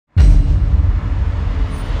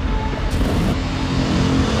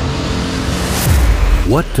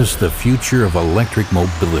What does the future of electric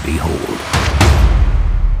mobility hold?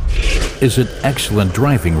 Is it excellent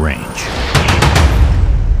driving range?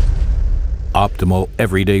 Optimal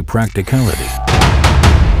everyday practicality?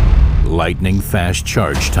 Lightning fast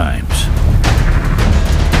charge times?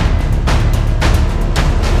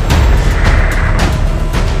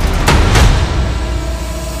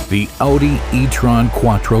 The Audi e-tron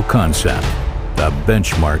Quattro concept, the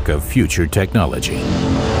benchmark of future technology.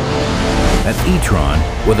 An e-tron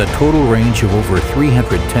with a total range of over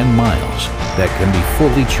 310 miles that can be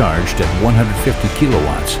fully charged at 150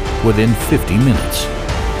 kilowatts within 50 minutes.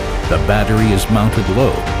 The battery is mounted low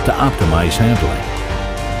to optimize handling.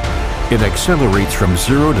 It accelerates from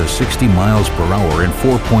 0 to 60 miles per hour in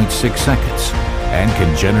 4.6 seconds and can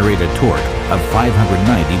generate a torque of 590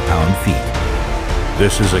 pound-feet.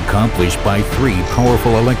 This is accomplished by 3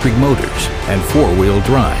 powerful electric motors and 4-wheel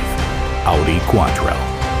drive. Audi Quattro.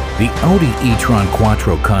 The Audi e-tron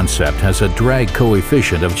Quattro concept has a drag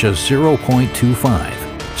coefficient of just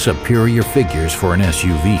 0.25, superior figures for an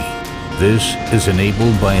SUV. This is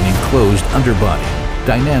enabled by an enclosed underbody,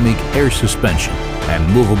 dynamic air suspension, and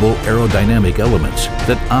movable aerodynamic elements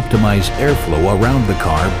that optimize airflow around the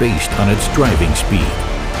car based on its driving speed.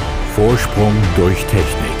 Vorsprung durch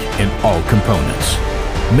Technik in all components.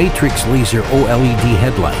 Matrix laser OLED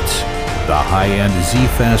headlights, the high-end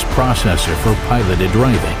Z-Fast processor for piloted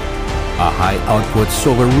driving, a high-output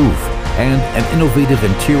solar roof, and an innovative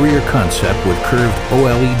interior concept with curved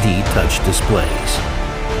OLED touch displays.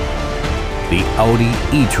 The Audi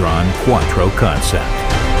e-tron Quattro concept.